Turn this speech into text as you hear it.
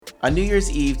On New Year's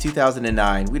Eve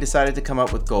 2009, we decided to come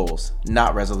up with goals,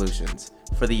 not resolutions,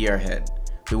 for the year ahead.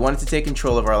 We wanted to take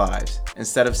control of our lives,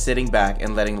 instead of sitting back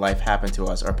and letting life happen to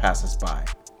us or pass us by.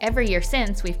 Every year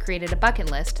since, we've created a bucket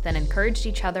list that encouraged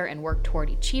each other and worked toward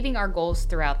achieving our goals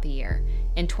throughout the year.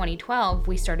 In 2012,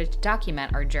 we started to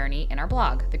document our journey in our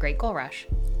blog, The Great Goal Rush.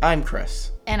 I'm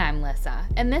Chris. And I'm Lissa,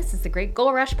 and this is The Great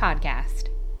Goal Rush Podcast.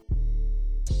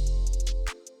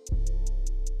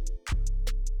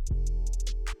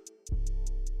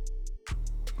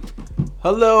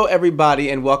 Hello,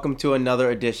 everybody, and welcome to another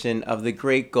edition of the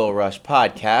Great Goal Rush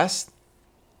Podcast.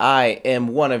 I am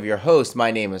one of your hosts.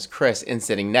 My name is Chris, and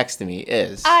sitting next to me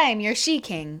is... I'm your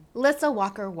she-king, Lissa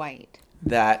Walker-White.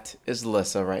 That is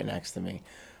Lissa right next to me.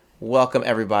 Welcome,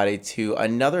 everybody, to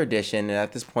another edition, and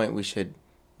at this point, we should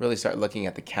really start looking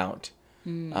at the count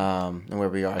and where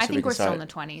we are. I think we're still in the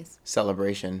 20s.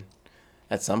 Celebration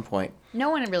at some point.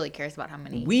 No one really cares about how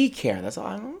many. We care. That's all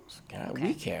I don't care. Okay.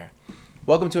 We care.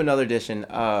 Welcome to another edition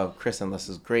of Chris and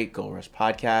Lissa's Great Goal Rush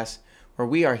Podcast, where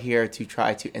we are here to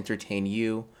try to entertain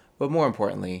you, but more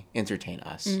importantly, entertain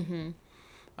us. Mm-hmm.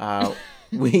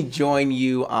 We join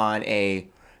you on a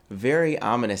very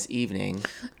ominous evening.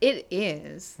 It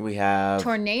is. We have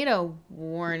Tornado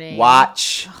warning.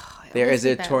 watch. Oh, There is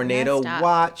a that tornado messed up.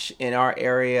 watch in our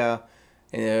area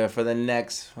for the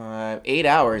next 8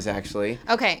 hours, actually.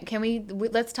 Okay, can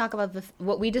let's talk about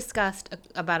what we discussed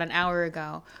about an hour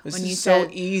ago. This when is you so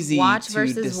said easy watch to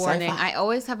versus decipher. warning. I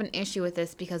always have an issue with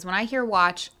this because when I hear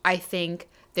watch, I think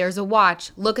there's a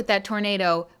watch. Look at that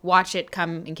tornado. Watch it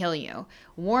come and kill you.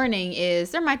 Warning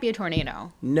is there might be a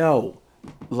tornado. No,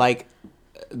 like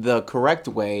the correct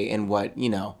way and what,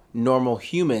 normal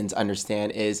humans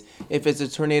understand is if it's a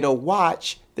tornado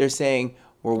watch, they're saying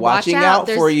we're watching out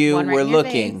for There's you. one right We're in your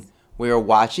looking. face. We are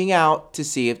watching out to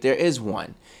see if there is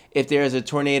one. If there is a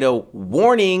tornado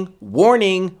warning,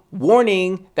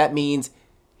 that means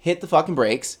hit the fucking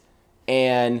brakes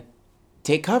and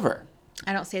take cover.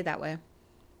 I don't say it that way.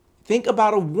 Think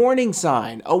about a warning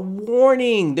sign. A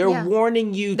warning. They're Yeah.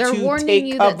 warning you They're to warning take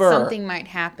you cover. that something might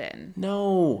happen.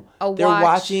 No. A They're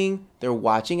watch. They're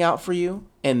watching out for you,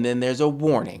 and then there's a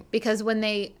warning. Because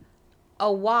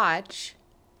a watch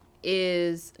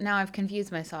is, now I've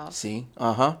confused myself. See?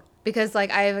 Uh-huh. Because, I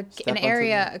have an onto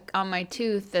area on my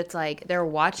tooth that's, they're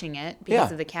watching it because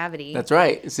Yeah. of the cavity. That's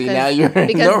right. See, now you're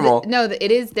because normal.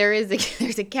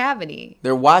 there's a cavity.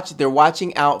 They're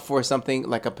watching out for something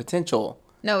like a potential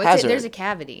hazard. There's a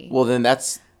cavity. Well, then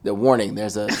that's the warning.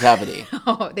 There's a cavity.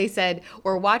 Oh, they said,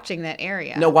 we're watching that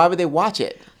area. No, why would they watch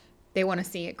it? They want to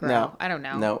see it grow. No. I don't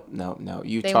know. No.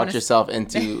 You They talked wanna yourself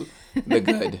into the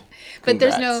good. But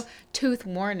there's Congrats. no tooth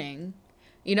warning.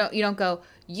 You don't go,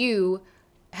 you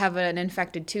have an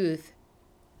infected tooth.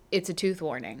 It's a tooth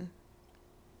warning.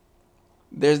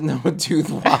 There's no tooth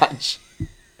watch.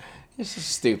 It's just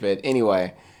stupid.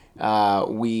 Anyway,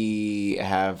 we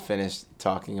have finished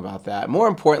talking about that. More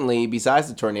importantly, besides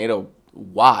the tornado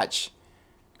watch,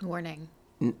 Warning.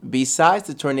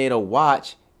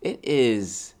 it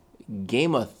is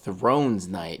Game of Thrones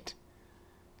night.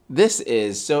 This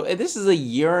is a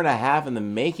year and a half in the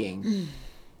making.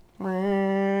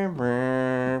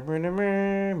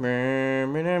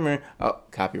 Oh,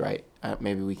 copyright.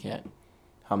 Maybe we can't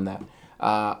hum that.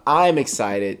 I'm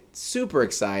excited, super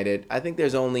excited. I think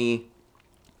there's only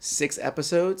 6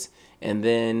 episodes, and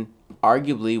then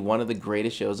arguably one of the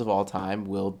greatest shows of all time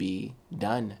will be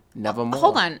done. Nevermore.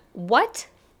 Hold on. What?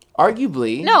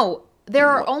 Arguably. No, there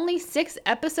are only 6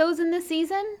 episodes in this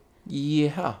season?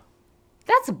 Yeah.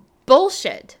 That's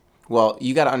bullshit. Well,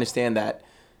 you got to understand that.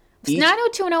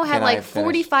 90210 had Can I finish?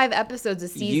 45 episodes a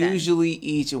season. Usually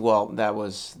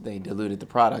they diluted the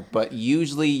product, but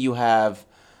usually you have,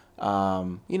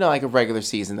 like a regular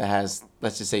season that has,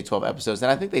 let's just say 12 episodes.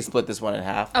 And I think they split this one in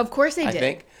half. Of course they did. I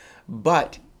think.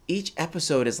 But each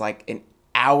episode is like an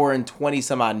hour and 20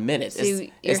 some odd minutes. So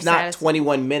It's not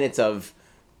 21 minutes of,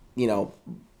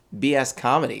 BS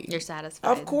comedy. You're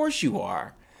satisfied. Of course you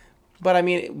are. But I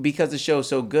mean, because the show's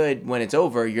so good, when it's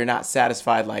over, you're not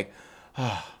satisfied like,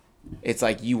 it's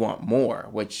like you want more,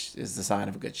 which is the sign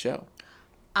of a good show.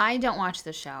 I don't watch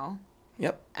the show.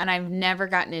 Yep. And I've never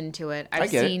gotten into it.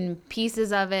 I've get it. seen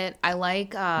pieces of it. I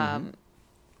like The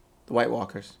White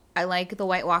Walkers. I like the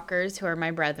White Walkers, who are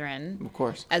my brethren. Of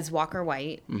course. As Walker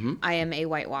White. Mm-hmm. I am a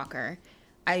White Walker.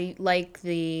 I like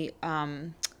the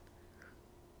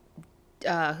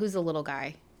who's the little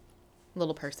guy?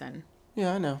 Little person.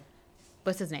 Yeah, I know.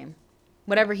 What's his name?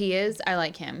 Whatever he is, I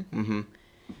like him. Mm-hmm.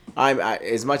 I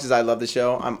as much as I love the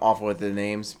show, I'm awful with the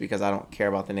names because I don't care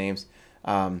about the names.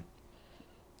 That's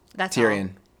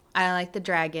Tyrion. I like the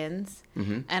dragons.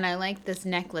 Mm-hmm. And I like this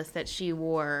necklace that she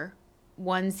wore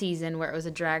one season where it was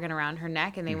a dragon around her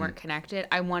neck and they weren't connected.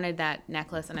 I wanted that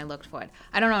necklace and I looked for it.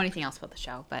 I don't know anything else about the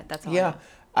show, but that's all I know.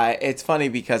 It's funny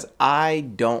because I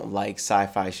don't like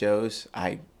sci-fi shows.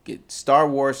 I get Star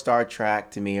Wars, Star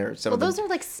Trek to me, or some. Well, those are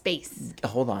like space.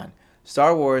 Hold on,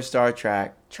 Star Wars, Star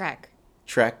Trek,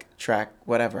 Trek,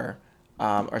 whatever,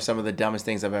 are some of the dumbest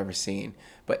things I've ever seen.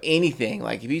 But anything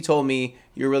like if you told me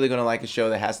you're really gonna like a show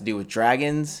that has to do with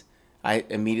dragons, I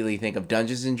immediately think of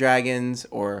Dungeons and Dragons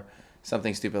or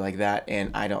something stupid like that,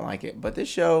 and I don't like it. But this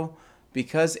show,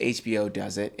 because HBO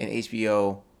does it, and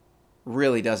HBO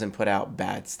really doesn't put out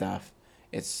bad stuff.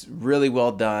 It's really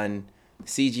well done.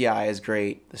 CGI is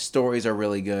great. The stories are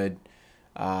really good.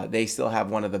 They still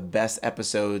have one of the best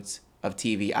episodes of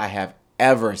TV I have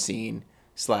ever seen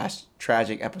 /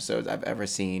 tragic episodes I've ever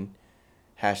seen.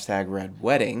 #Red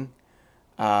Wedding.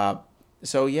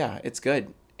 So yeah, it's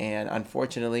good. And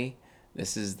unfortunately,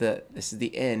 this is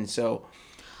the end. So,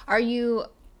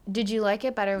 did you like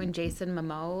it better when Jason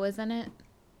Momoa was in it?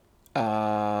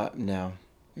 No.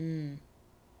 I'm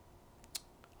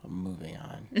moving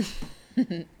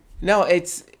on. No,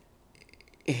 it's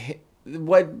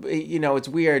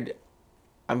weird.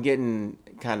 I'm getting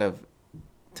kind of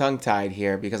tongue-tied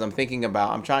here because I'm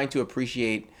trying to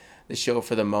appreciate the show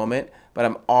for the moment, but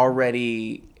I'm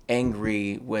already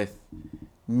angry with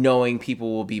knowing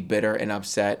people will be bitter and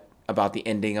upset about the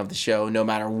ending of the show. No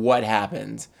matter what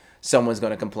happens, someone's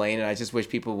going to complain, and I just wish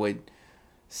people would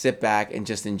sit back and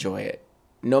just enjoy it.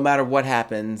 No matter what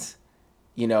happens,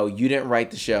 you didn't write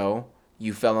the show.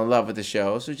 You fell in love with the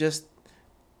show, so just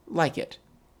like it.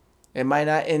 It might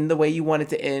not end the way you want it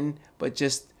to end, but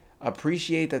just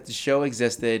appreciate that the show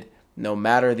existed no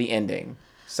matter the ending.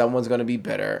 Someone's going to be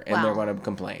bitter, and they're going to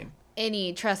complain.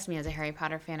 Trust me, as a Harry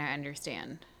Potter fan, I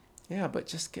understand. Yeah, but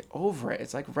just get over it.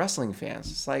 It's like wrestling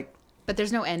fans. It's like... But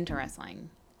there's no end to wrestling.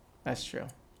 That's true.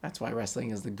 That's why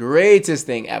wrestling is the greatest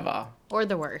thing ever. Or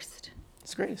the worst.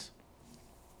 It's greatest.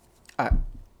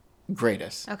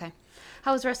 Greatest. Okay.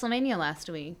 How was WrestleMania last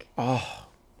week? Oh,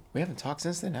 we haven't talked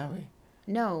since then, have we?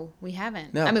 No, we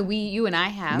haven't. No. I mean, you and I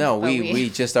have. No, we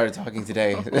just started talking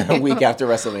today, a week after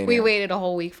WrestleMania. We waited a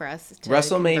whole week for us to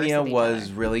WrestleMania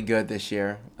was really good this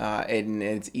year. And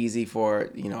it's easy for,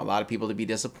 a lot of people to be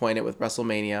disappointed with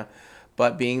WrestleMania.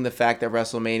 But being the fact that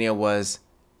WrestleMania was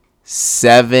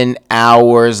 7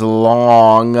 hours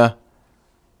long,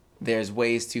 there's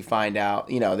ways to find out.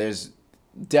 There's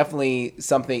definitely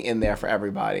something in there for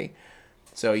everybody.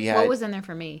 So you had... What was in there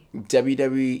for me?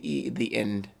 WWE The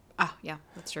End. Ah, yeah,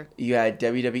 that's true. You had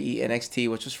WWE NXT,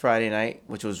 which was Friday night,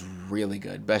 which was really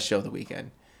good. Best show of the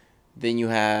weekend. Then you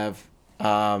have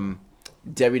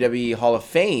WWE Hall of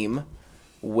Fame,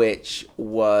 which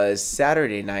was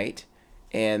Saturday night.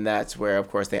 And that's where, of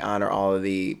course, they honor all of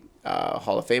the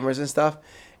Hall of Famers and stuff.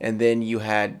 And then you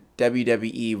had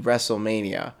WWE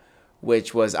WrestleMania,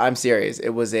 which was, I'm serious, it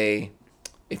was if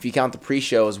you count the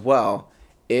pre-show as well,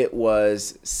 it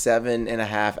was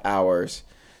 7.5 hours.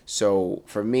 So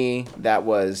for me, that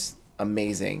was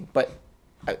amazing. But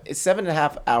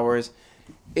 7.5 hours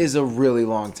is a really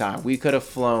long time. We could have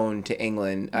flown to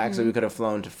England. Mm-hmm. Actually, we could have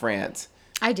flown to France.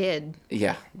 I did.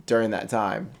 Yeah, during that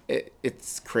time.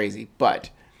 It's crazy.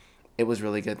 But it was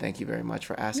really good. Thank you very much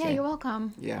for asking. Yeah, you're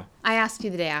welcome. Yeah. I asked you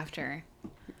the day after.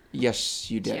 Yes,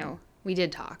 you did. We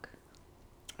did talk.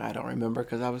 I don't remember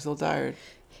because I was still tired.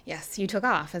 Yes, you took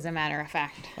off, as a matter of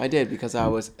fact. I did because I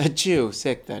was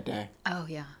sick that day. Oh,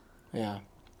 yeah. Yeah.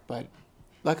 But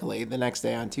luckily, the next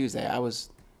day on Tuesday,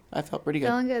 I felt pretty good.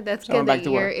 Feeling good. That's good that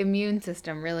your immune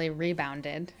system really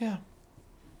rebounded. Yeah.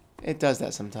 It does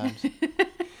that sometimes.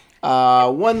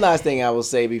 One last thing I will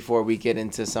say before we get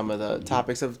into some of the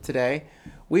topics of today.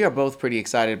 We are both pretty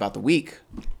excited about the week.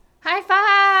 High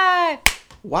five!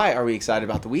 Why are we excited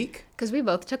about the week? Because we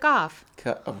both took off.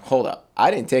 Hold up.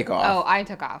 I didn't take off. Oh, I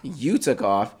took off. You took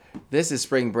off. This is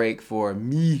spring break for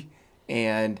me.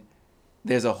 And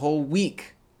there's a whole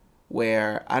week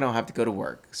where I don't have to go to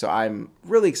work. So I'm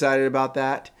really excited about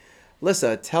that.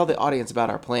 Lissa, tell the audience about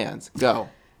our plans. Go.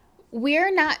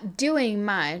 We're not doing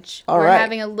much. All We're right.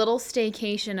 having a little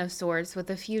staycation of sorts with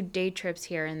a few day trips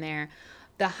here and there.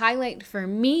 The highlight for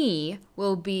me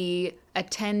will be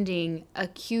attending a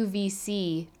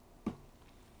QVC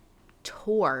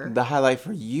tour. The highlight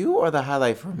for you or the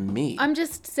highlight for me? I'm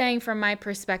just saying from my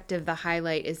perspective, the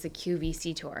highlight is the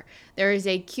QVC tour. There is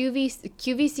a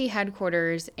QVC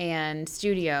headquarters and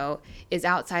studio is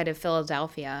outside of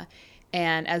Philadelphia.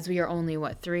 And as we are only,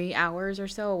 3 hours or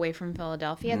so away from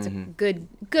Philadelphia, it's a good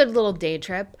little day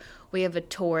trip. We have a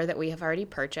tour that we have already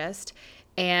purchased.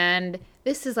 And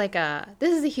this is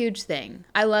a huge thing.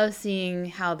 I love seeing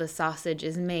how the sausage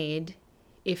is made,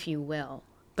 if you will,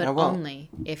 but only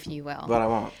if you will. But I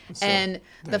won't. So and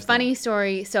the funny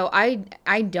story, so I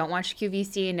don't watch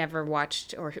QVC, never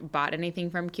watched or bought anything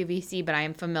from QVC, but I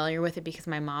am familiar with it because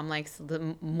my mom likes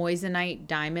the moissanite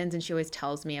diamonds, and she always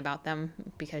tells me about them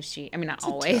because not It's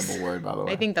always. a terrible word, by the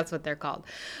way. I think that's what they're called.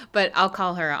 But I'll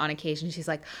call her on occasion. She's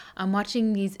like, I'm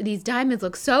watching these diamonds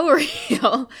look so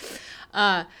real.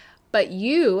 But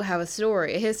you have a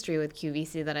history with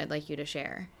QVC that I'd like you to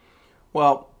share.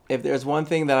 Well, if there's one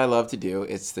thing that I love to do,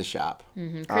 it's the shop.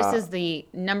 Mm-hmm. Chris is the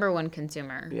number one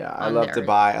consumer. Yeah, I love to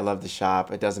buy. I love to shop.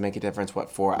 It doesn't make a difference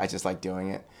what for. I just like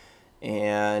doing it.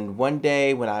 And one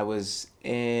day when I was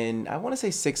in, I want to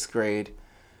say 6th grade,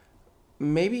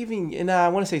 maybe even, I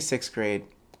want to say 6th grade,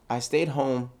 I stayed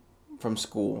home from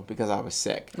school because I was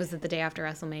sick. Was it the day after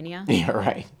WrestleMania? Yeah,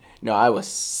 right. No, I was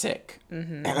sick.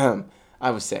 Mm-hmm. I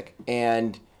was sick.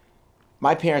 And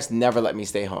my parents never let me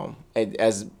stay home.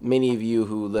 As many of you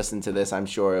who listen to this, I'm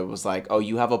sure it was like, oh,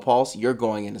 you have a pulse? You're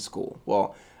going into school.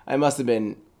 Well, I must have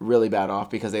been really bad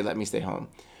off because they let me stay home.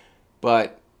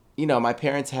 But, my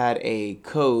parents had a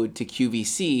code to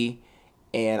QVC,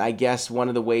 and I guess one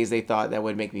of the ways they thought that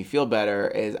would make me feel better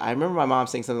is I remember my mom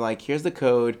saying something like, here's the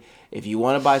code. If you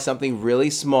want to buy something really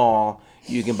small,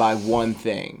 you can buy one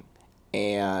thing.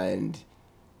 And,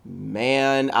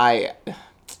 man,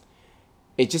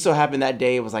 it just so happened that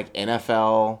day it was like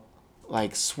NFL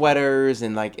like sweaters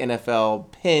and like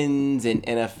NFL pins and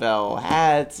NFL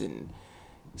hats and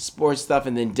sports stuff,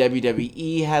 and then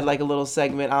WWE had like a little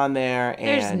segment on there.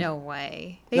 And there's no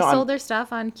way they sold their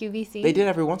stuff on QVC. They did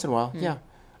every once in a while. Yeah,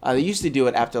 they used to do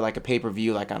it after like a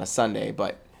pay-per-view, like on a Sunday.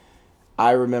 But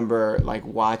I remember like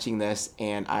watching this,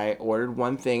 and I ordered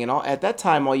one thing, and at that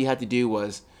time all you had to do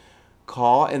was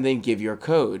call and then give your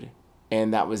code.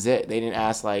 And that was it. They didn't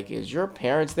ask, like, is your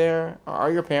parents there? Or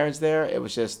are your parents there? It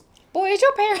was just... Boy, is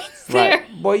your parents there?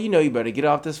 Right. Boy, you better get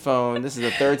off this phone. This is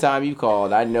the 3rd time you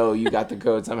called. I know you got the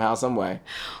code somehow, some way.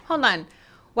 Hold on.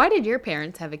 Why did your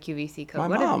parents have a QVC code?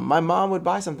 My mom would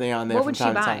buy something on there what from would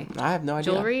time she to buy? time. I have no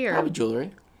idea. Jewelry or? Probably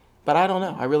jewelry. But I don't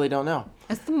know. I really don't know.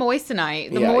 It's the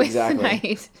moissanite.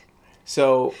 Exactly.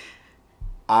 So,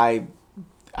 I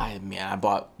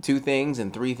bought 2 things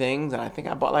and 3 things, and I think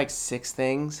I bought like 6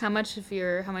 things. How much of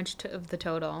the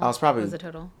total? I was probably was the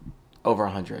total over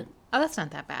 100. Oh, that's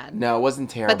not that bad. No, it wasn't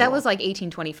terrible. But that was like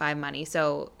 1825 money.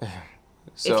 So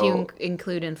if you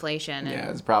include inflation,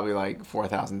 it's probably like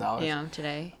 $4,000. Yeah,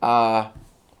 today.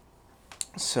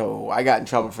 So I got in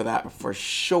trouble for that for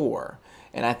sure.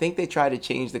 And I think they tried to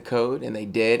change the code, and they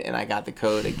did, and I got the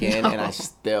code again, and I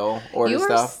still ordered stuff.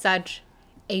 You are such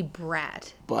a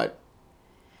brat. But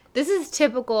this is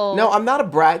typical. No, I'm not a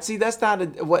brat. See, that's not a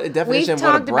definition of what a brat is. We've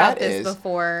talked about this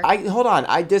before. Hold on.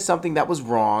 I did something that was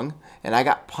wrong, and I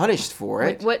got punished for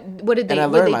it. What did they? And I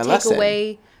learned would they my take lesson.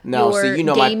 away No, your so you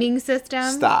know gaming system?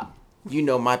 Stop. You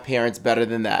know my parents better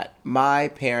than that. My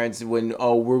parents wouldn't.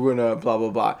 Oh, we're gonna blah blah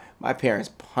blah. My parents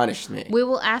punished me. We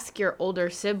will ask your older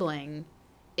sibling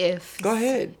if. Go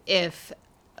ahead. If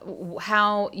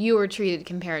how you were treated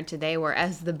compared to they were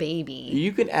as the baby.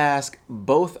 You can ask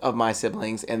both of my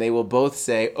siblings, and they will both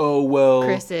say, "Oh well,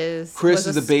 Chris is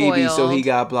the baby, so he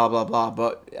got blah blah blah."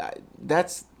 But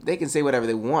they can say whatever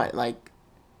they want. Like,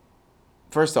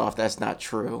 first off, that's not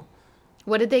true.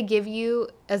 What did they give you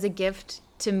as a gift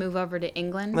to move over to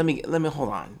England? Let me hold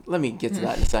on. Let me get to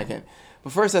that in a second.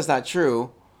 But first, that's not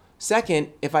true. Second,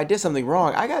 if I did something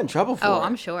wrong, I got in trouble for it. Oh,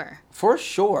 I'm sure. For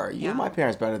sure. You know my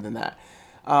parents better than that.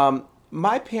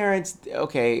 My parents,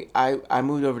 okay, I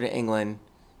moved over to England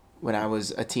when I was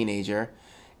a teenager,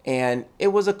 and it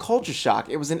was a culture shock.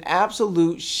 It was an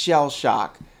absolute shell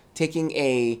shock taking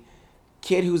a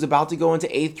kid who's about to go into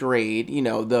 8th grade,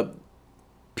 the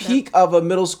peak of a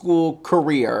middle school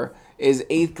career is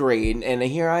 8th grade, and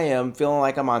here I am feeling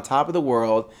like I'm on top of the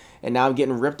world, and now I'm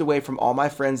getting ripped away from all my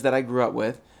friends that I grew up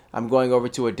with. I'm going over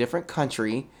to a different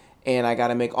country, and I got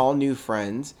to make all new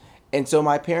friends. And so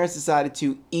my parents decided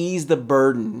to ease the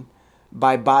burden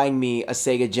by buying me a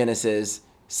Sega Genesis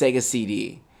Sega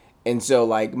CD. And so,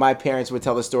 like, my parents would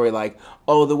tell the story like,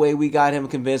 oh, the way we got him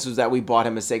convinced was that we bought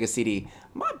him a Sega CD.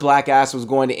 My black ass was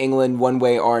going to England one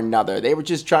way or another. They were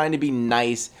just trying to be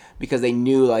nice because they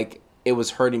knew, like, it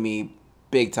was hurting me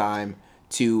big time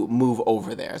to move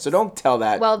over there. So don't tell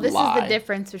that Well, this lie. is the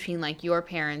difference between, like, your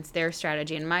parents, their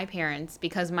strategy, and my parents,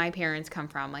 because my parents come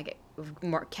from, like,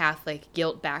 more Catholic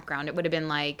guilt background. It would have been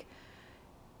like,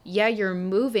 yeah, you're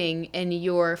moving and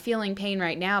you're feeling pain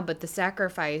right now, but the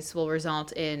sacrifice will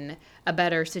result in a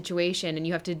better situation, and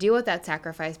you have to deal with that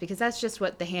sacrifice because that's just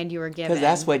what the hand you were given. Because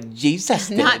that's what Jesus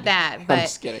did. Not that, I'm but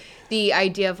just kidding. the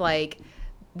idea of like,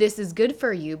 this is good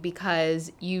for you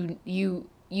because you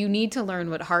need to learn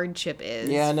what hardship is.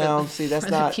 Yeah, no, see, that's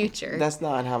not the future. That's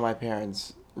not how my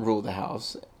parents ruled the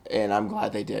house, and I'm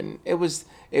glad they didn't. It was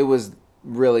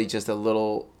really just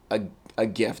a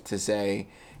gift to say,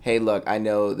 hey, look, I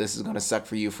know this is going to suck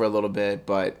for you for a little bit,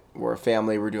 but we're a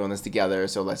family, we're doing this together,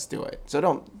 so let's do it. So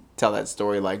don't tell that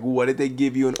story like, what did they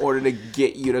give you in order to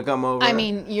get you to come over? I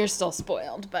mean, you're still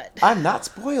spoiled, but I'm not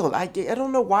spoiled. I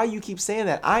don't know why you keep saying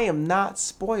that. I am not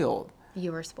spoiled.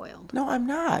 you were spoiled. No, I'm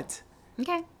not.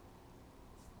 Okay.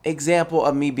 Example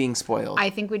of me being spoiled. I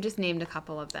think we just named a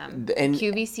couple of them. And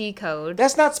QVC code.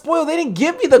 that's not spoiled. They didn't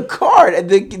give me the card,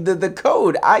 the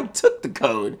code. I took the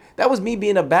code. That was me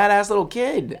being a badass little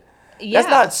kid. Yeah. That's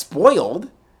not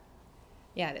spoiled.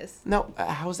 Yeah, it is. No,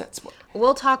 how's that spoiled?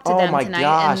 We'll talk to Oh them my tonight,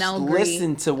 gosh, and they'll agree.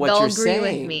 listen to what they'll you're agree with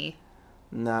saying. me.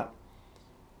 Nah.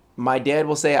 My dad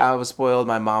will say I was spoiled.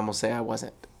 My mom will say I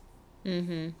wasn't.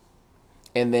 Mm-hmm.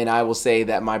 And then I will say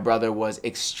that my brother was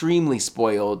extremely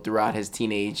spoiled throughout his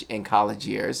teenage and college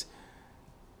years.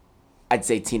 I'd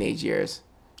say teenage years.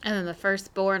 And then the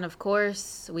firstborn, of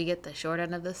course, we get the short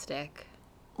end of the stick.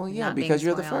 Well, yeah, Not being because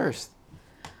you're the spoiled. first.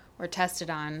 We're tested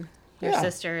on. Your Yeah.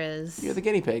 sister is. You're the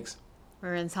guinea pigs.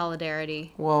 We're in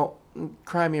solidarity. Well,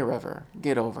 cry me a river.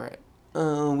 Get over it.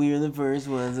 Oh, we were the first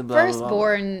ones. And blah, blah, blah.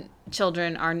 Firstborn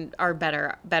children are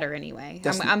better anyway.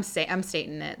 That's- I'm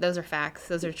stating it. Those are facts.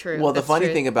 Those are true. Well, the That's funny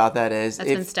true. thing about that is, That's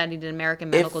been studied in American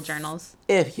medical journals.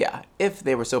 if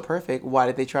they were so perfect, why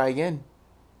did they try again?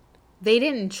 They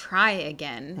didn't try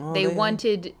again. Oh, they they-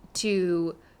 wanted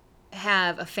to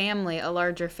have a family, a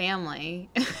larger family.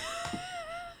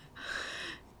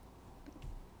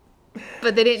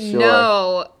 But they didn't Sure.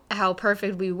 know how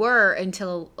perfect we were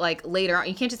until like later on.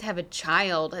 You can't just have a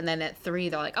child and then at 3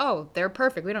 they're like, oh, they're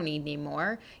perfect. We don't need any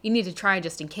more. You need to try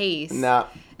just in case. No.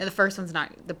 And the first one's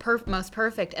not the most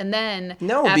perfect. And then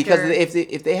No, after, because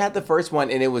if they had the first one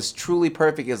and it was truly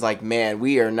perfect, it's like, man,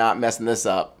 we are not messing this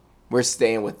up. We're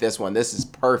staying with this one. This is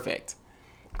perfect.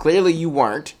 Clearly you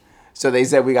weren't. So they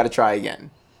said we got to try again.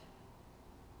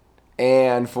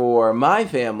 And for my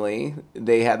family,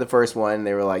 they had the first one.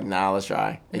 They were like, nah, let's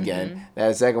try again. Mm-hmm. They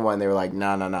had the second one. They were like,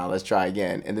 nah, let's try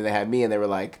again. And then they had me and they were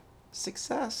like,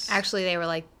 success. actually they were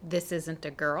like, this isn't a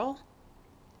girl.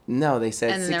 No, they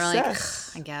said And then they were like,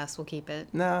 success. I guess we'll keep it.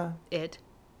 No, It.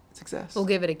 success. We'll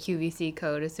give it a QVC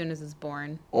code as soon as it's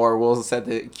born. Or we'll set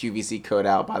the QVC code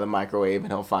out by the microwave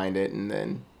and he'll find it and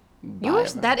then buy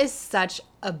it. That is such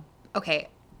a... Okay,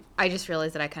 I just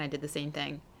realized that I kind of did the same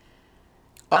thing.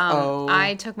 Uh-oh.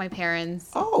 I took my parents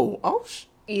Oh,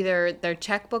 either their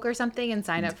checkbook or something and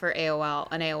signed up for an AOL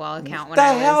account when the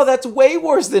I was... hell? That's way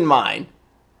worse than mine.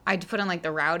 I put in like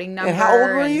the routing number. And how old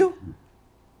were you?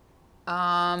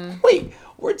 Wait,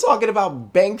 we're talking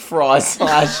about bank fraud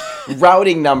 /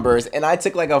 routing numbers, and I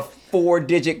took like a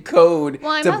 4-digit code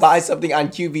Well, I to must- buy something on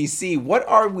QVC. What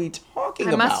are we talking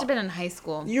I about? must have been in high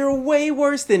school You're way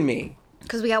worse than me.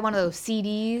 because we got one of those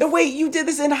CDs. And wait, you did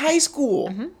this in high school.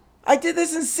 Mm-hmm. I did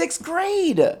this in 6th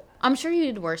grade. I'm sure you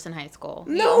did worse in high school.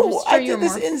 I'm No, just sure I you did were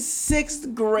this more- in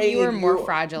 6th grade. You were more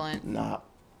fraudulent. Nah.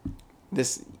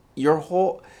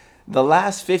 The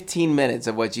last 15 minutes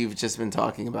of what you've just been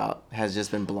talking about has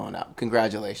just been blown up.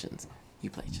 Congratulations. You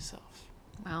played yourself.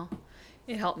 Well,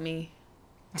 it helped me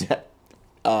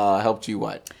Helped you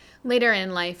what? later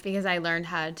in life because I learned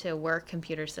how to work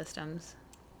computer systems.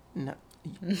 No.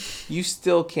 You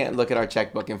still can't look at our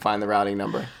checkbook and find the routing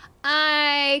number.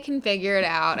 I can figure it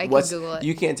out. I can Google it.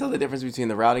 You can't tell the difference between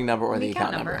the routing number or the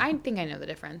account number. I think I know the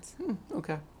difference.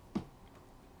 Okay.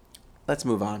 Let's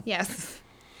move on. Yes.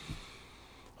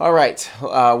 All right.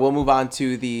 We'll move on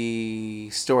to the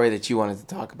story that you wanted to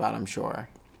talk about, I'm sure.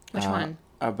 Which one?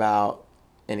 About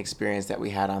an experience that we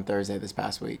had on Thursday this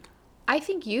past week. I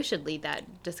think you should lead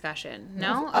that discussion.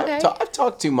 No? I've, Okay. I've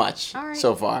talked too much All right.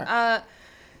 so far.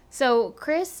 So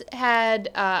Chris had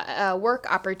a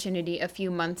work opportunity a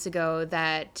few months ago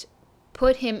that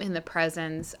put him in the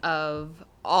presence of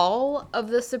all of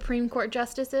the Supreme Court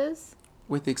justices.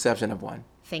 With the exception of one.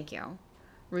 Thank you.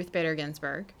 Ruth Bader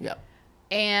Ginsburg. Yep.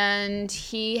 And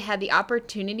he had the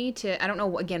opportunity to, I don't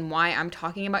know, again, why I'm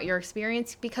talking about your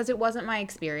experience, because it wasn't my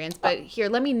experience. But here,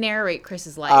 let me narrate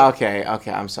Chris's life. Okay,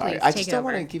 I'm sorry. Please, I take just it don't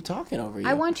want over. to keep talking over you.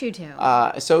 I want you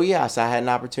to. So yes, I had an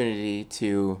opportunity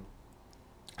to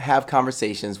have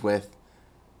conversations with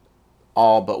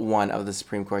all but one of the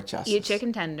Supreme Court justices. Eat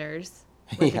chicken tenders.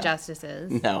 with the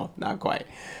justices. No, not quite.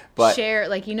 But share,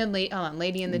 like, you know, hold on,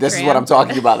 Lady and the this Tramp. is what I'm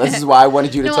talking about. This is why I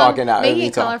wanted you to No, talk and not making me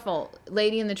it talk. colorful.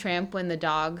 Lady and the Tramp, when the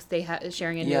dogs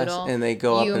sharing a Yes, noodle, and they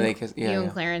go up and they kiss. Yeah, you and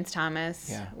yeah. Clarence Thomas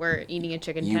Yeah. were eating a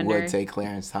chicken You tender. would say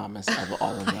Clarence Thomas of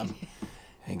all of them.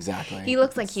 Exactly. He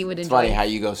looks like he would It's enjoy. funny how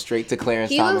you go straight to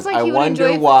Clarence He Thomas. looks like I he would wonder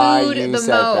enjoy why food you the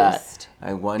said most. that.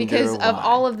 I wonder Because why. of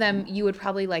all of them, you would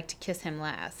probably like to kiss him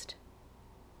last.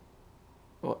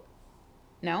 Well,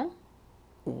 No?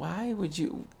 why would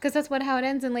you? Because that's how it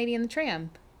ends in Lady and the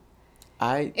Tramp.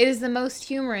 I It is the most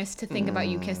humorous to think about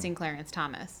you kissing Clarence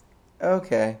Thomas.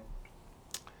 okay.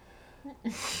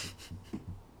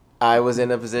 I was in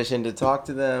a position to talk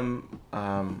to them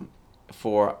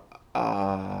for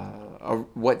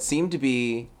what seemed to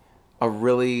be a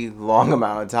really long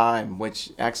amount of time,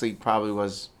 which actually probably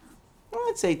was, well,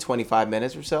 I'd say 25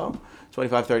 minutes or so,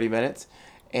 25, 30 minutes.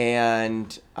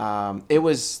 And it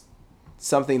was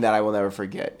something that I will never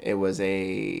forget. It was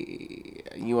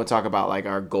you want to talk about like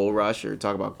our goal rush or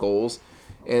talk about goals.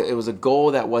 It was a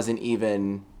goal that wasn't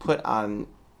even put on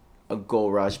a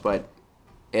goal rush, but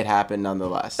it happened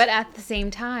nonetheless. But at the same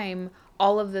time,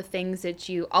 all of the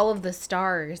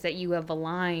stars that you have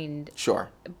aligned Sure.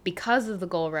 because of the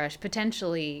goal rush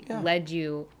potentially led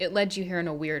you here in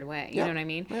a weird way. You know what I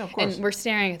mean? Yeah, of course. And we're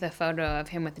staring at the photo of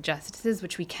him with the justices,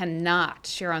 which we cannot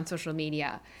share on social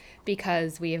media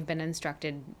because we have been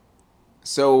instructed.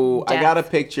 So I Death. got a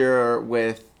picture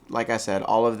with, like I said,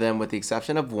 all of them with the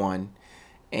exception of one.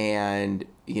 And,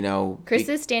 you know, Chris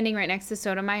is standing right next to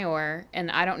Sotomayor, and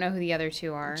I don't know who the other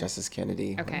two are. Justice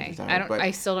Kennedy. Okay. But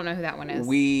I still don't know who that one is.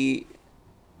 we,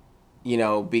 you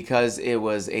know, because it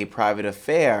was a private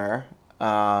affair, we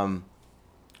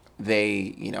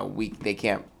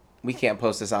can't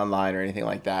post this online or anything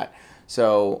like that.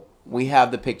 So we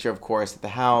have the picture, of course, at the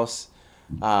house.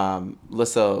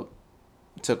 Lissa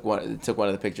took one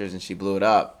of the pictures and she blew it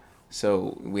up.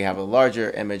 So we have a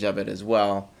larger image of it as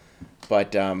well.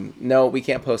 But no, we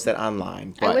can't post that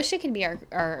online. But I wish it could be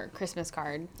our Christmas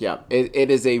card. yeah, it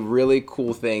is a really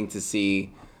cool thing to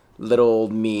see little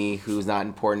old me, who's not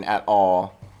important at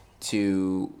all,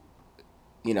 to,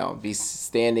 you know, be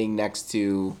standing next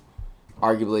to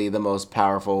arguably the most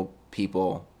powerful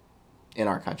people in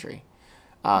our country.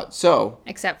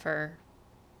 Except for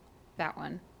that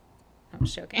one. I'm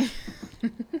just joking.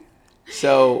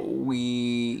 So we,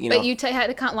 you know. But you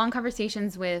had long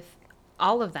conversations with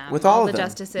all of them. With all of the them.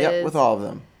 justices. Yep, with all of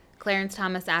them. Clarence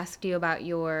Thomas asked you about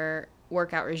your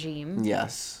workout regime.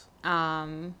 Yes.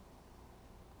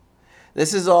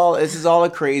 This is all a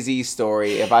crazy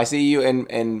story. If I see you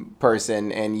in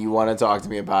person and you want to talk to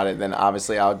me about it, then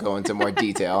obviously I'll go into more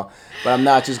detail. But I'm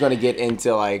not just going to get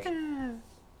into like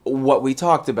what we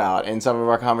talked about in some of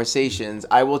our conversations.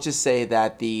 I will just say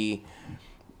that the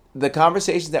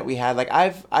conversations that we had, like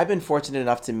I've been fortunate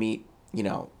enough to meet, you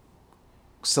know,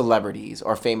 celebrities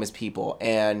or famous people,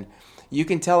 and you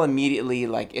can tell immediately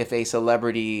like if a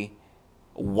celebrity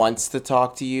wants to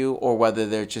talk to you or whether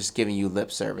they're just giving you lip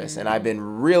service. And I've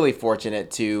been really fortunate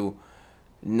to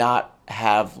not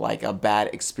have like a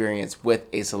bad experience with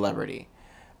a celebrity.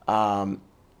 Out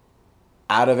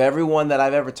of everyone that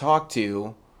I've ever talked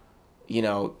to, you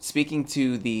know, speaking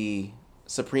to the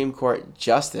Supreme Court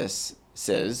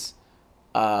justices,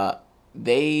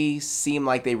 they seem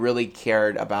like they really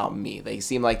cared about me. They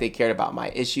seem like they cared about my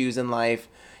issues in life,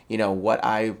 you know, what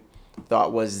I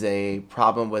thought was a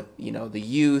problem with, you know, the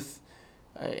youth,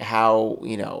 how,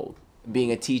 you know, being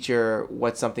a teacher,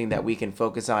 what's something that we can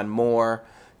focus on more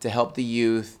to help the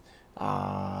youth.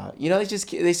 You know,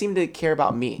 they seem to care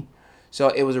about me. So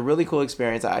it was a really cool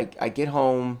experience. I get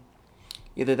home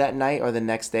either that night or the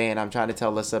next day, and I'm trying to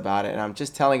tell Lissa about it, and I'm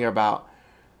just telling her about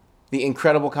the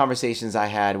incredible conversations I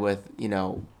had with, you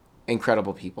know,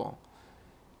 incredible people.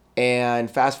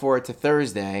 And fast forward to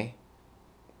Thursday,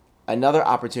 another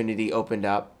opportunity opened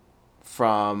up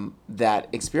from that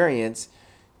experience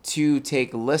to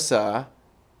take Lissa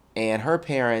and her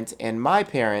parents and my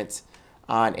parents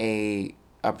on a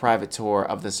private tour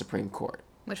of the Supreme Court.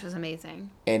 Which was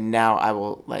amazing. And now I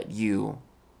will let you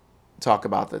talk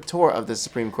about the tour of the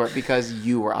Supreme Court because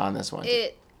you were on this one.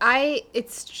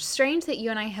 It's strange that you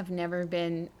and I have never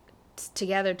been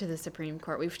together to the Supreme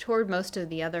Court. We've toured most of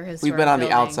the other historic We've been on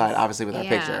buildings. the outside, obviously, with our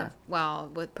picture.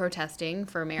 Well, with protesting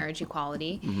for marriage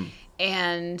equality, Mm-hmm.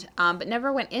 and but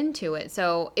never went into it.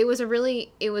 So it was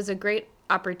a great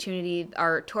opportunity.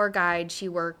 Our tour guide, she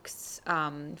works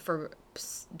for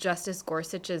Justice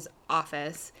Gorsuch's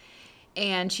office,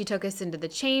 and she took us into the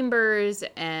chambers,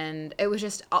 and it was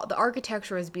just the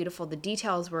architecture was beautiful. The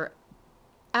details were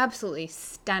absolutely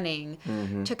stunning.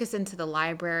 Mm-hmm. Took us into the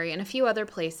library and a few other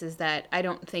places that I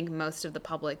don't think most of the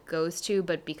public goes to,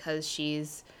 but because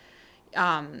she's,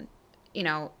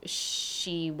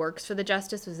 she works for the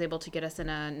Justice, was able to get us in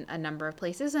a number of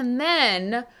places. And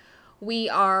then we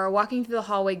are walking through the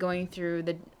hallway, going through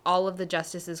all of the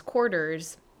Justice's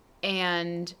quarters,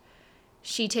 and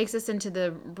she takes us into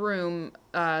the room,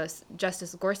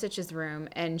 Justice Gorsuch's room,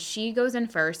 and she goes in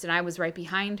first, and I was right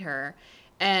behind her.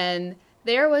 And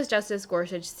there was Justice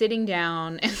Gorsuch sitting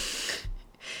down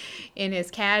in his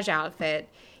cash outfit.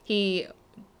 He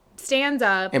stands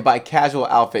up. And by casual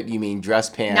outfit, you mean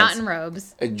dress pants. Not in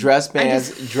robes. Dress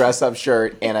pants, dress-up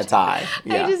shirt, and a tie.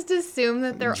 Yeah. I just assume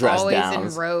that they're Dress always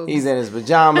downs. in robes. He's in his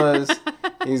pajamas.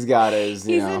 He's got his,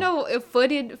 He's in a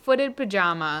footed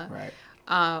pajama.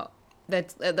 Right.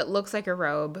 That looks like a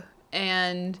robe.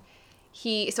 And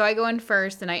so I go in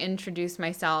first and I introduce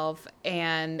myself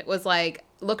and was like,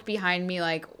 looked behind me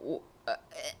like,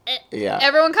 yeah.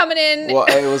 Everyone coming in. Well,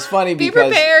 it was funny Be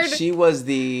because prepared. she was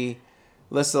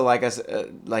Lissa,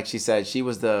 like she said, she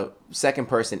was the second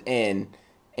person in.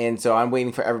 And so I'm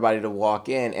waiting for everybody to walk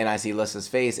in, and I see Lissa's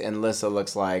face, and Lissa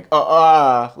looks like,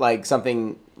 like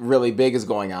something really big is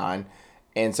going on.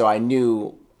 And so I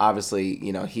knew, obviously,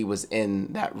 he was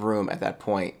in that room at that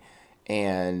point.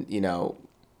 And,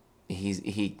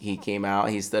 he came out,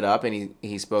 he stood up, and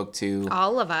he spoke to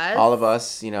all of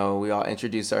us. We all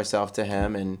introduced ourselves to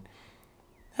him and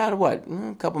had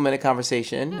a couple-minute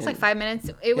conversation. It was like 5 minutes.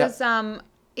 It was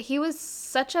he was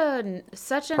such a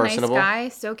nice guy,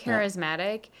 so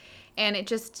charismatic, and it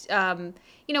just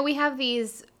we have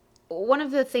these. One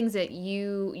of the things that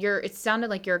it sounded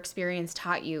like your experience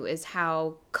taught you is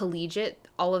how collegiate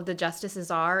all of the justices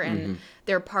are, and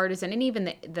they're partisan, and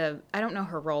even the I don't know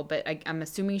her role, but I'm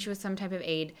assuming she was some type of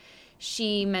aide.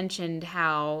 She mentioned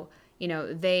how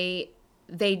they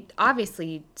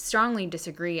obviously strongly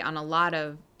disagree on a lot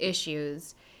of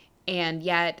issues, and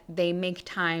yet they make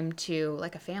time to,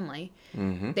 like a family,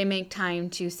 they make time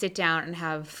to sit down and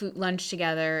have lunch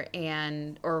together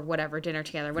or whatever, dinner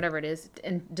together, whatever it is,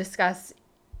 and discuss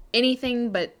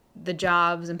anything but the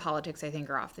jobs and politics, I think,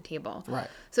 are off the table. Right.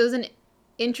 So it was an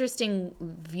interesting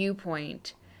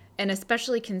viewpoint, and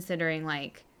especially considering,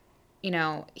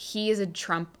 he is a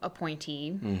Trump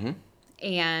appointee,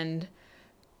 and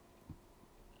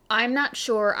I'm not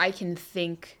sure I can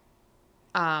think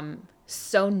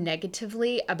so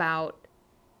negatively about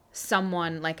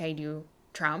someone like I do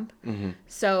Trump.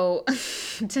 So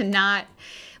to not,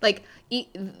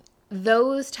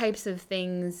 those types of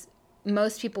things,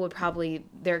 most people would probably,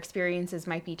 their experiences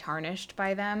might be tarnished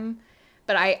by them.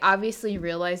 But I obviously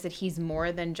realize that he's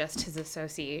more than just his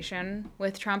association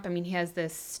with Trump. I mean, he has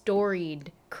this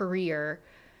storied career,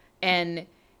 and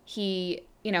he,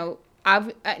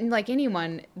 like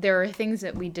anyone, there are things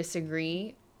that we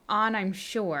disagree on, I'm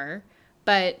sure,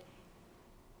 but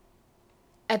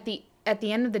at the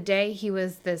end of the day, he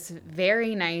was this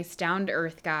very nice,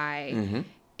 down-to-earth guy,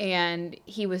 and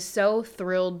he was so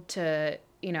thrilled to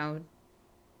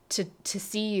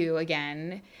see you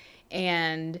again,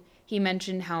 and he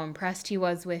mentioned how impressed he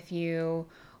was with you,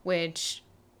 which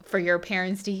for your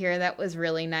parents to hear, that was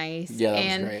really nice. Yeah,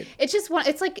 that was great. It's just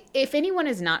it's like, if anyone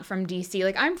is not from DC,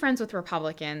 like, I'm friends with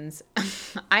Republicans.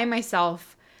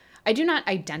 I do not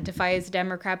identify as a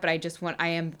Democrat, but I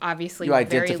am obviously very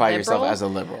liberal. You identify yourself as a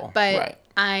liberal. But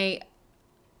right.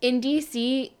 In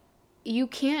DC, you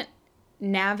can't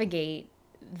navigate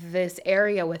this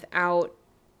area without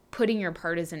putting your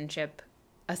partisanship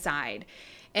aside.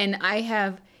 And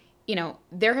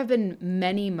there have been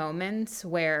many moments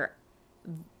where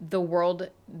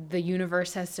the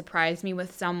universe has surprised me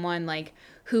with someone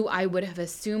who I would have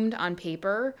assumed on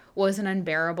paper was an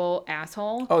unbearable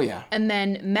asshole. Oh yeah. And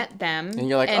then met them, and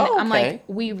you're like, and okay. I'm like,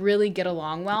 we really get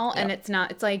along well. Yeah. And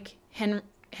it's like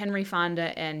Henry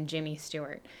Fonda and Jimmy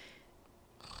Stewart.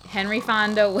 Henry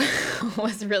Fonda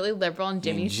was really liberal, and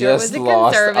Jimmy Stewart was a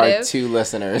conservative. Just lost our 2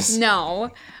 listeners.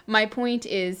 No, my point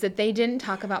is that they didn't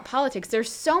talk about politics.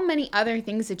 There's so many other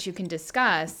things that you can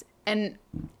discuss. And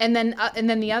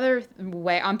then the other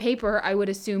way, on paper, I would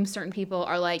assume certain people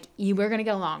are like, we're going to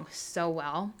get along so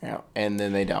well. Yeah, and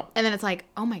then they don't. And then it's like,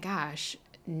 oh my gosh,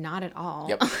 not at all.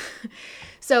 Yep.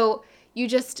 So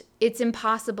it's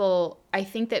impossible. I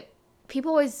think that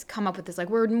people always come up with this,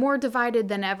 we're more divided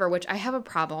than ever, which I have a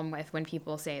problem with when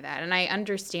people say that. And I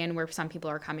understand where some people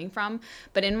are coming from.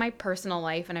 But in my personal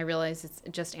life, and I realize it's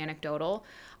just anecdotal,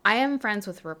 I am friends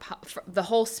with the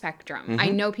whole spectrum. I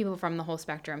know people from the whole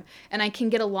spectrum, and I can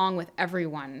get along with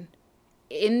everyone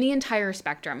in the entire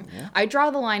spectrum. Yeah. I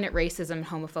draw the line at racism,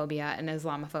 homophobia, and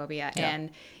Islamophobia, and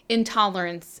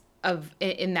intolerance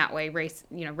in that way,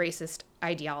 racist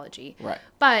ideology. Right.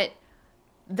 But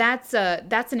that's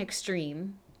an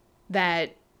extreme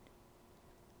that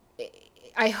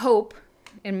I hope,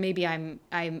 and maybe I'm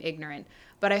ignorant,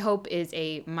 but I hope is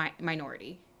a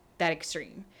minority, that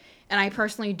extreme. And I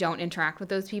personally don't interact with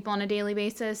those people on a daily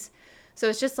basis. So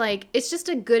it's just like, it's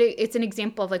an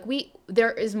example of like,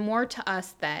 there is more to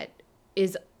us that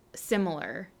is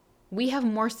similar. We have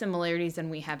more similarities than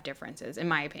we have differences, in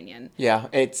my opinion. Yeah,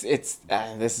 it's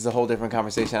this is a whole different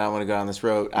conversation. I don't want to go down this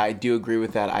road. I do agree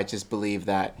with that. I just believe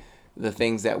that the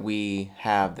things that we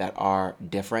have that are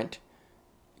different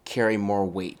carry more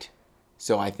weight.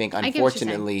 So I think,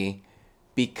 unfortunately,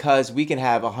 because we can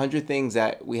have 100 things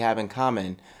that we have in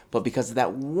common, but because of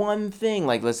that one thing,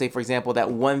 like let's say, for example, that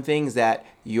one thing is that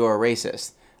you're a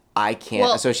racist, I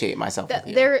can't associate myself with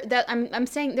you. I'm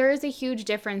saying there is a huge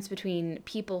difference between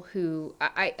people who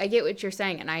I get what you're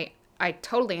saying, and I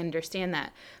totally understand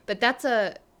that, but that's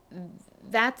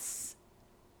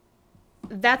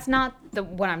not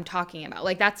what I'm talking about.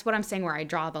 Like, that's what I'm saying, where I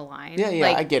draw the line. Yeah,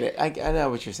 like, I get it. I know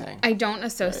what you're saying. I don't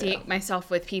associate myself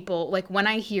with people. Like, when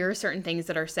I hear certain things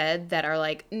that are said that are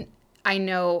like, I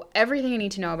know everything I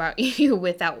need to know about you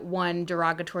with that one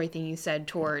derogatory thing you said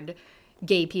toward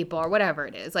gay people or whatever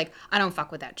it is. Like, I don't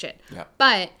fuck with that shit. Yeah.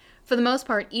 But for the most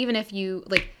part, even if you,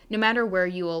 like, no matter where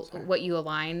you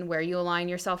align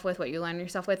yourself with,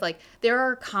 like, there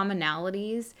are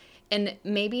commonalities. And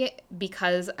maybe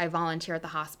because I volunteer at the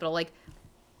hospital, like,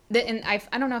 and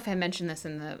I don't know if I mentioned this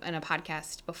in a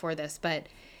podcast before this, but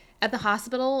at the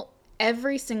hospital,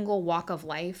 every single walk of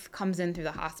life comes in through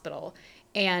the hospital.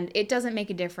 And it doesn't make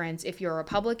a difference if you're a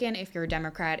Republican, if you're a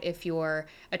Democrat, if you're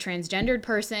a transgendered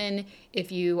person,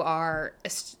 if you are,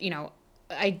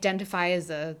 identify as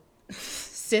a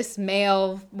cis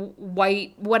male,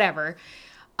 white, whatever.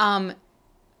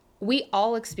 We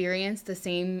all experience the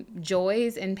same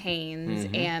joys and pains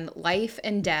and life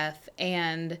and death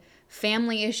and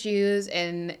family issues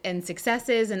and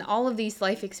successes and all of these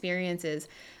life experiences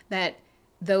that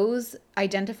those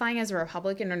identifying as a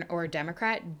Republican or a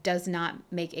Democrat does not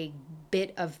make a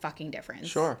bit of fucking difference.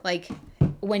 Sure. Like,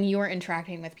 when you are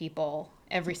interacting with people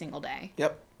every single day.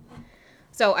 Yep.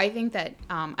 So I think that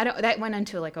that went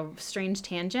into like a strange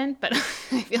tangent, but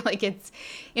I feel like it's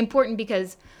important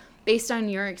because based on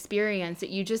your experience, that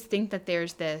you just think that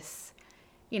there's this,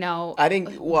 sides. I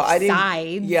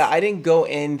didn't go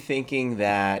in thinking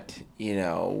that,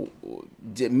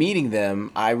 meeting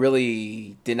them, I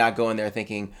really did not go in there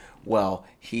thinking, well,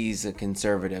 he's a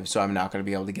conservative, so I'm not going to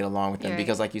be able to get along with him. Right.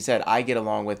 Because like you said, I get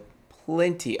along with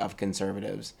plenty of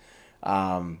conservatives.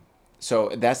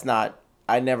 So that's not,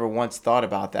 I never once thought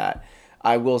about that.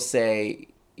 I will say,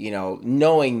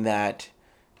 knowing that,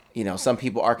 some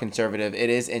people are conservative, it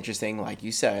is interesting, like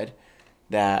you said,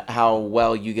 that how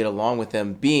well you get along with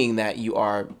them, being that you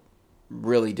are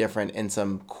really different in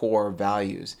some core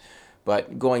values.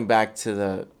 But going back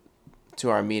to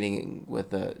our meeting with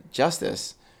the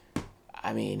justice,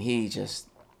 I mean,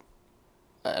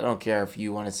 I don't care if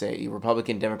you want to say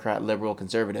Republican, Democrat, liberal,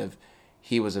 conservative,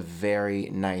 he was a very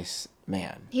nice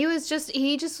man. He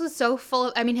just was so full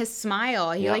of, his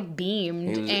smile, he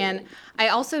beamed. And I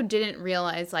also didn't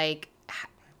realize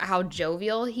how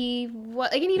jovial he was.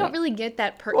 Like, and you don't really get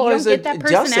that you don't get that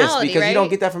personality, justice, because right? you don't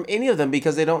get that from any of them,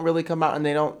 because they don't really come out and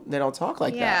they don't talk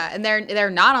like that. Yeah, and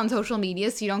they're not on social media,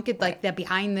 so you don't get that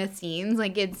behind the scenes.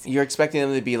 Like, you're expecting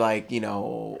them to be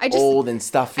old and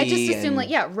stuffy. I just assume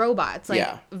robots.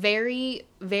 Very,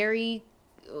 very,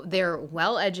 they're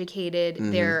well educated.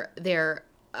 Mm-hmm. They're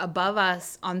above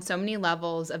us on so many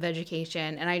levels of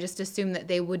education, and I just assume that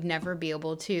they would never be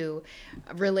able to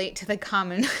relate to the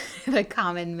common man.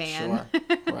 Sure.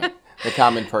 Right. The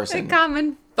common person.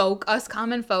 Us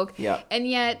common folk. Yeah. And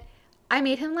yet I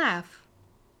made him laugh.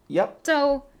 Yep.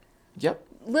 So, yep.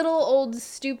 Little old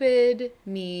stupid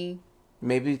me.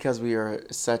 Maybe because we are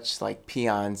such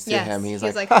peons to him. He's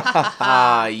like, ha ha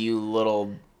ha, you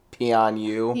little peon,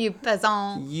 you. You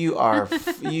peasant. You are,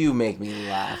 you make me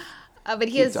laugh. But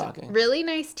he has really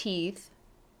nice teeth.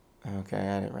 Okay,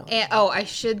 I didn't really. And, I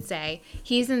should say,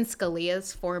 he's in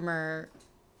Scalia's former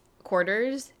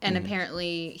quarters, and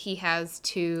apparently he has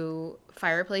 2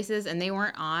 fireplaces, and they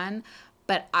weren't on.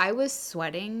 But I was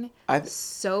sweating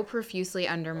so profusely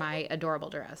under my adorable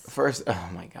dress. Oh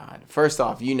my God. First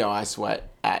off, I sweat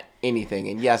at anything.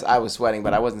 And yes, I was sweating,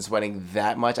 but I wasn't sweating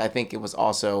that much. I think it was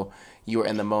also, you were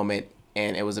in the moment,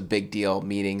 and it was a big deal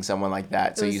meeting someone like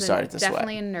that, so you started to sweat.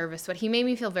 Definitely a nervous sweat. He made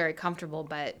me feel very comfortable,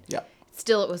 but yeah.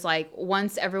 Still, it was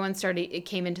once everyone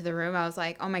came into the room, I was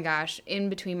like, oh my gosh, in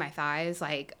between my thighs,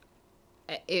 I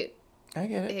get it.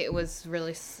 It was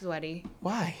really sweaty.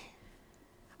 Why?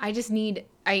 I just need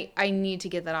I need to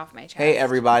get that off my chest. Hey,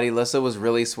 everybody. Lissa was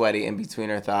really sweaty in between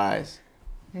her thighs.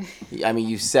 I mean,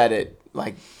 you said it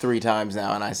like 3 times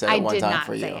now, and I said it one time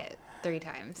for you. I did not say it 3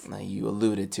 times. You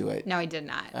alluded to it. No, I did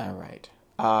not. All right.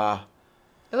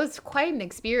 It was quite an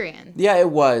experience. Yeah, it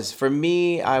was. For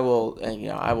me, I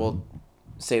will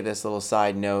say this little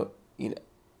side note.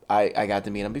 I got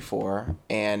to meet him before,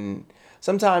 and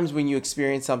sometimes when you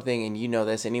experience something, and you know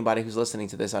this, anybody who's listening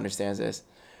to this understands this,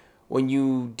 when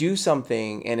you do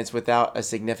something and it's without a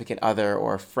significant other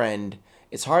or a friend,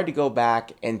 it's hard to go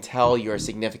back and tell your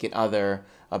significant other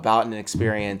about an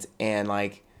experience and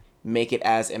like make it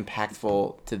as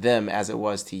impactful to them as it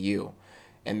was to you.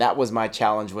 And that was my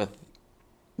challenge with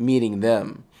meeting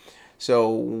them. So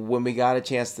when we got a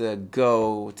chance to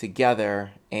go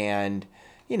together, and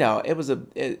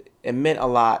it meant a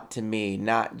lot to me,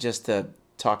 not just to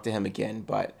talk to him again,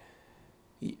 but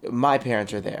my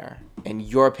parents are there, and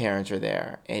your parents are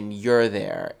there, and you're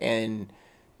there, and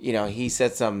he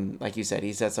said some, like you said,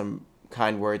 he said some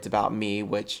kind words about me,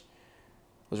 which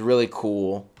was really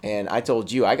cool. And I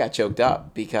told you I got choked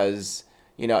up because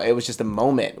it was just a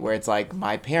moment where it's like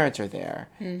my parents are there,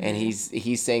 and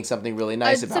he's saying something really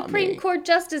nice about me. A Supreme Court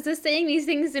justice is saying these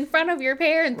things in front of your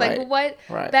parents. Like, what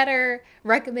better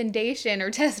recommendation or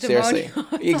testimonial?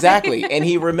 Seriously, exactly. And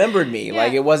he remembered me. Yeah.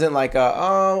 Like, it wasn't like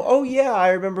oh yeah, I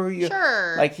remember who you.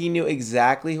 Sure. Like, he knew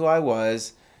exactly who I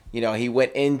was. He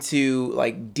went into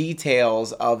like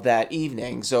details of that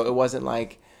evening, so it wasn't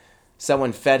like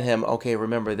someone fed him. Okay,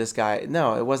 remember this guy.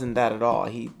 No, it wasn't that at all.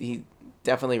 He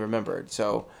definitely remembered.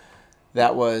 So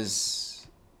that was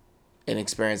an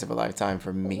experience of a lifetime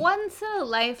for me. Once in a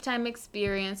lifetime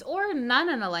experience, or none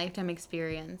in a lifetime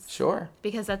experience. Sure.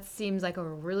 Because that seems like a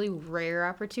really rare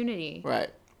opportunity.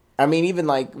 Right. I mean, even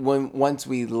like once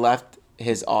we left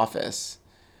his office,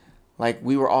 like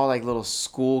we were all like little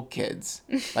school kids,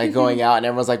 like going out, and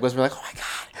everyone's like whispering, like, "Oh my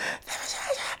god,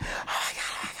 oh my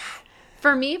god."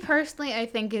 For me personally, I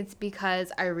think it's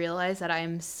because I realize that I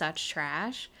am such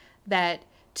trash that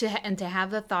to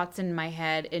have the thoughts in my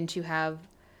head, and to have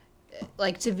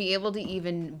like to be able to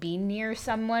even be near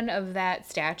someone of that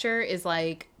stature is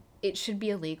like, it should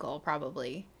be illegal,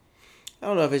 probably. I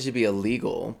don't know if it should be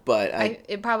illegal, but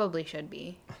it probably should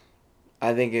be.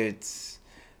 I think it's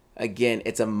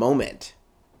a moment.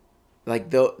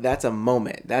 Like, that's a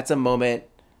moment. That's a moment,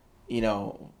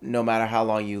 no matter how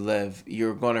long you live,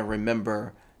 you're going to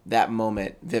remember that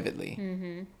moment vividly.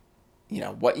 Mm-hmm.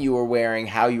 What you were wearing,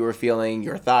 how you were feeling,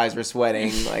 your thighs were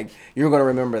sweating. Like, you're going to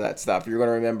remember that stuff. You're going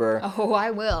to remember. Oh,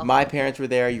 I will. My parents were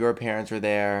there. Your parents were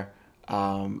there.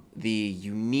 The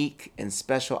unique and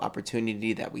special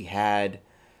opportunity that we had.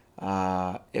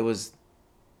 It was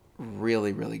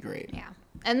really, really great. Yeah.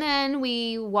 And then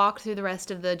we walked through the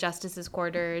rest of the justices'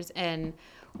 quarters and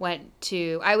I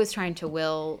was trying to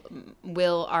will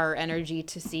our energy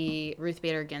to see Ruth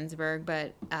Bader Ginsburg,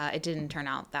 but it didn't turn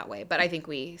out that way. But I think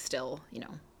we still,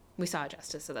 we saw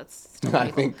justice, so that's still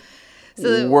I think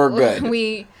we're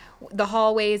good. The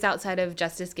hallways outside of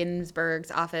Justice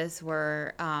Ginsburg's office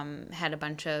had a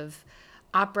bunch of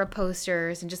opera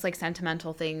posters and just like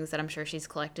sentimental things that I'm sure she's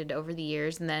collected over the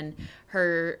years. And then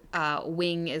her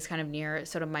wing is kind of near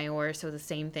Sotomayor, so the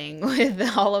same thing with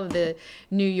all of the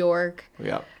New York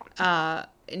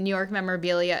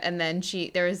memorabilia. And then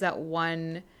there was that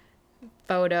one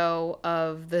photo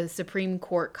of the Supreme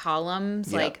Court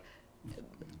columns, like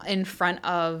in front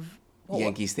of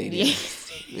Yankee Stadium.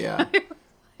 Yeah.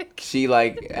 She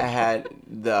had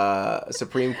the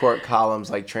Supreme Court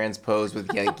columns transposed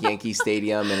with Yankee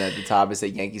Stadium, and at the top it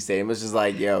said Yankee Stadium. It was just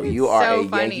like, yo, you are so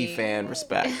funny. Yankee fan.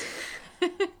 Respect.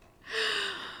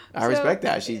 I respect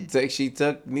that. She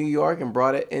took New York and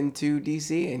brought it into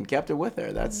DC and kept it with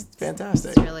her. That's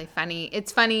fantastic. It's really funny.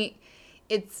 It's funny.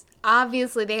 It's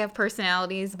obviously they have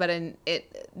personalities, but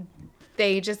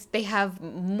they have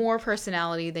more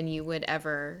personality than you would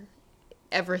ever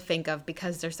think of,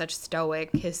 because they're such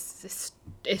stoic, historic,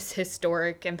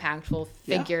 impactful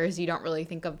figures. You don't really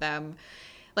think of them.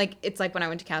 Like, it's like when I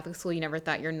went to Catholic school, you never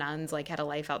thought your nuns had a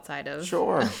life outside of.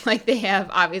 Sure. Like, they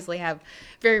obviously have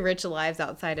very rich lives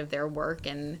outside of their work,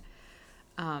 and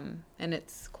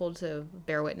it's cool to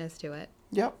bear witness to it.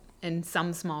 Yep. In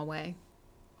some small way.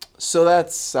 So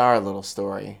that's our little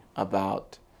story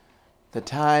about the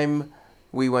time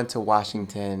we went to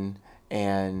Washington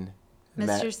and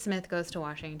Mr. Smith goes to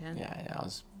Washington. Yeah, I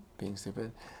was being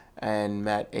stupid. And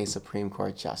met a Supreme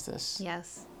Court justice.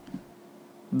 Yes.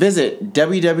 Visit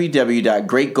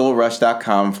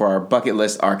www.greatgoldrush.com for our bucket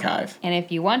list archive. And if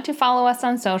you want to follow us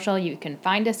on social, you can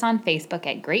find us on Facebook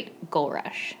at Great Gold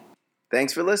Rush.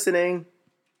 Thanks for listening.